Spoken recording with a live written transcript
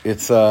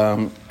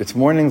It's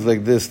mornings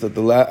like this that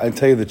I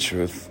tell you the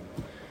truth,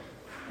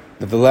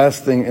 that the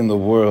last thing in the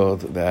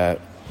world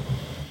that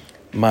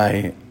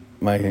my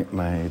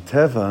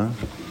teva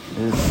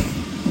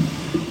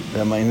is,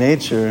 that my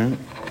nature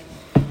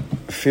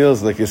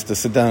feels like is to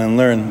sit down and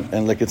learn,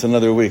 and like it's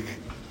another week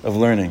of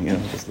learning,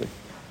 just like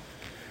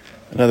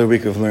another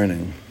week of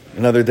learning,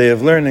 another day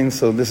of learning.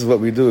 So this is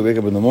what we do. We wake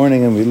up in the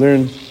morning and we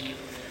learn.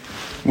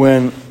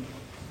 When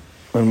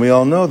we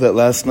all know that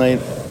last night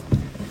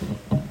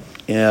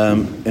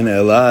in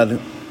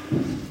Elad,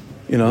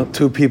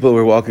 two people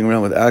were walking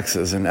around with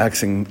axes and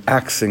axing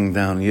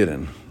down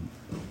Yidden.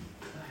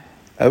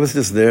 I was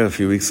just there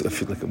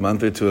like a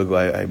month or two ago.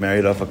 I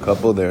married off a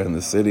couple there in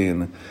the city,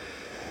 and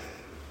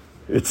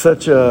it's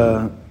such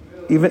a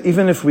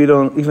even if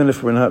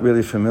we're not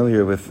really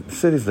familiar with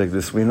cities like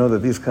this, we know that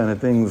these kind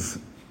of things,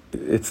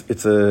 it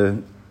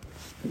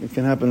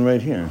can happen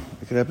right here.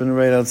 It could happen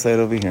right outside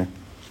over here,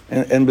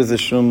 and there's a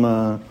shum,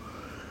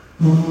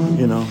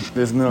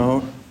 there's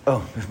no.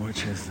 Oh, there's more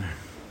chairs there.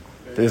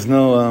 There's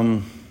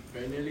no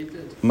Very nearly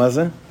did.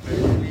 Mazer?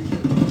 Very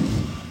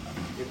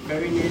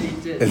nearly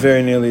did. It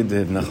very nearly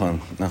did.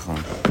 Nachon.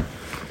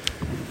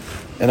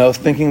 And I was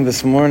thinking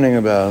this morning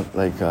about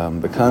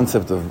the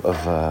concept of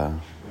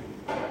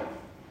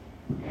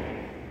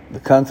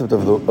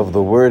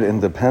the word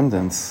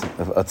independence,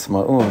 of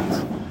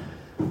atzmaut,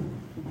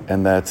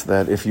 and that's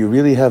that if you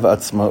really have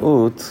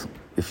atzmaut,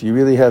 if you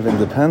really have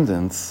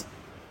independence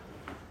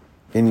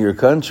in your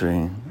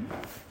country,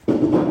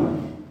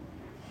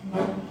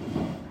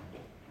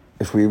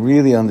 if we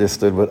really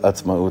understood what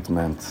atzmaut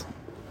meant,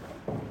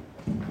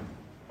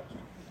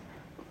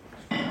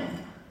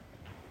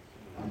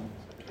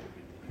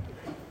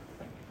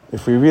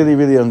 if we really,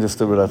 really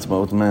understood what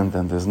atzmaut meant,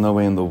 then there's no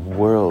way in the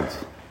world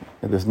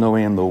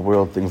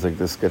things like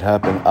this could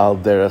happen al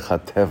derech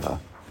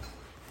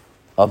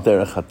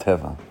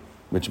hateva,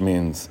 which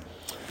means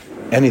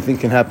anything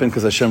can happen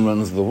because Hashem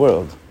runs the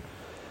world.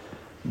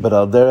 But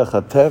al derech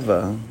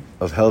hateva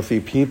of healthy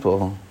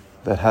people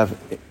that have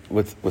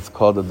what's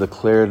called a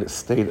declared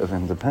state of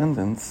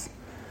independence,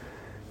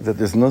 that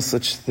there's no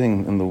such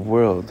thing in the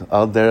world,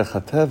 al derech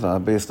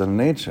hateva, based on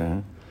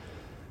nature,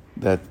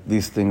 that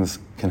these things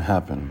can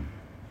happen.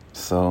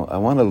 So I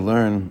want to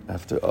learn,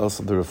 after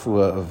also the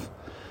refuah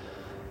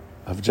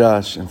of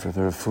Josh, and for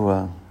the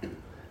refuah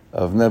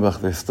of Nebuch,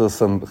 there's still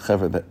some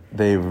chaver that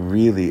they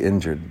really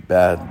injured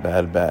bad,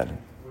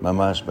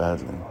 mamash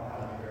badly.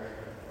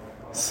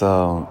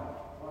 So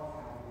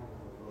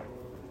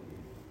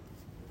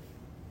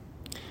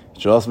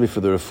it should also be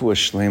for the refuah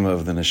shlema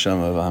of the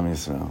neshama of Am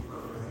Yisrael.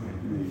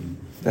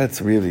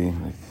 That's really,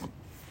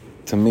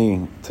 to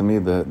me,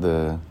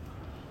 the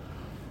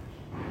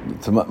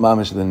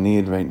mamish, the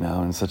need right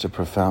now in such a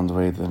profound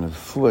way, the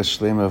refuah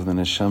shlema of the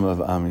neshama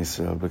of Am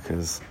Yisrael,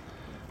 because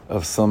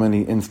of so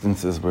many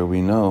instances where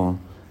we know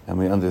and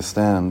we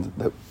understand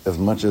that as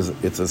much as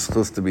it's a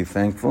schus to be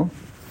thankful,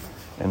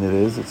 and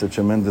it's a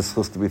tremendous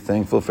schus to be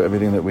thankful for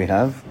everything that we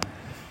have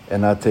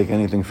and not take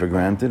anything for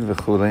granted,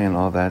 v'chulei, and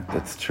all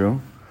that's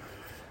true.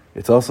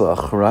 It's also a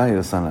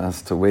achrayus on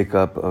us to wake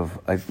up of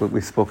what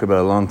we spoke about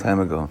a long time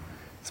ago.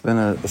 It's been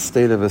a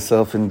state of a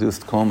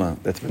self-induced coma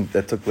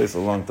that took place a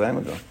long time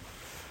ago.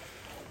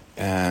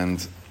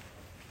 And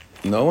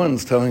no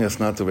one's telling us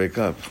not to wake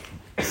up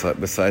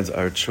besides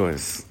our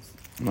choice.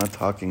 I'm not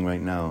talking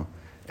right now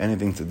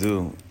nothing to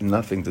do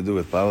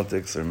with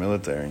politics or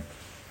military.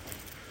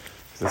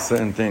 There's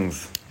certain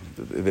things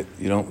that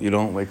you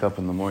don't wake up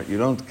in the morning. You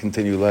don't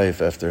continue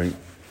life after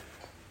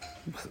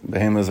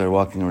behemoths are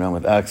walking around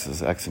with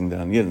axes, axing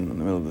down Yidden in the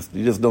middle of this.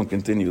 You just don't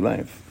continue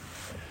life.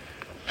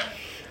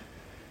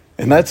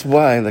 And that's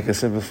why, like I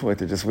said before,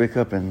 to just wake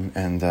up and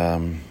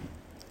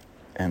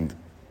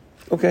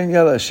okay,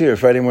 yalla, shir,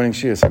 Friday morning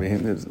shir, so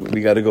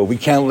we got to go. We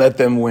can't let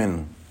them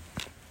win.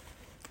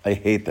 I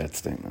hate that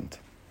statement.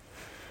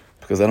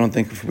 Because I don't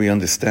think if we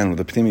understand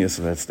the pnimius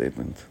of that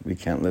statement, we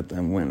can't let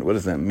them win. What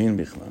does that mean,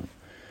 Bichlan?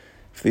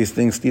 If these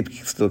things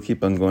still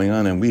keep on going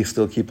on, and we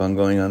still keep on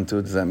going on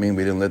too, does that mean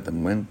we didn't let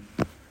them win?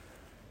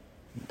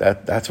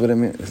 That's what it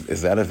means.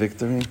 Is that a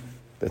victory?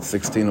 That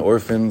 16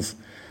 orphans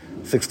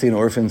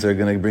are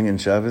going to bring in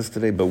Shabbos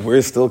today, but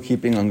we're still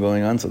keeping on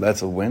going on, so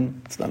that's a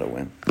win? It's not a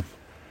win.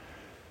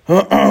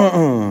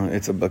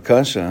 It's a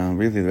bakasha,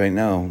 really, right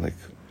now. Like,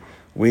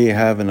 we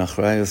have an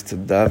achrayus to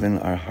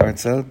daven our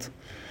hearts out,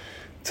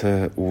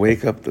 to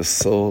wake up the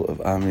soul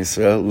of Am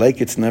Yisrael like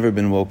it's never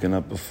been woken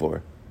up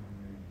before.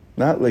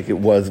 Not like it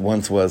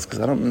once was, because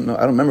I don't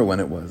remember when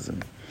it was.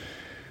 And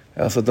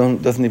I also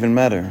doesn't even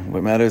matter.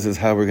 What matters is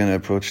how we're going to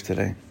approach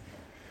today.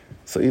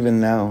 So even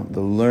now,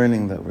 the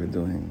learning that we're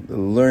doing, the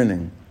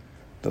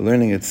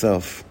learning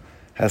itself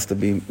has to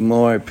be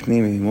more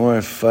pnimi,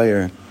 more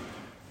fire.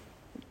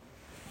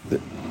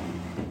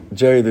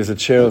 Jerry, there's a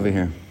chair over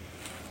here.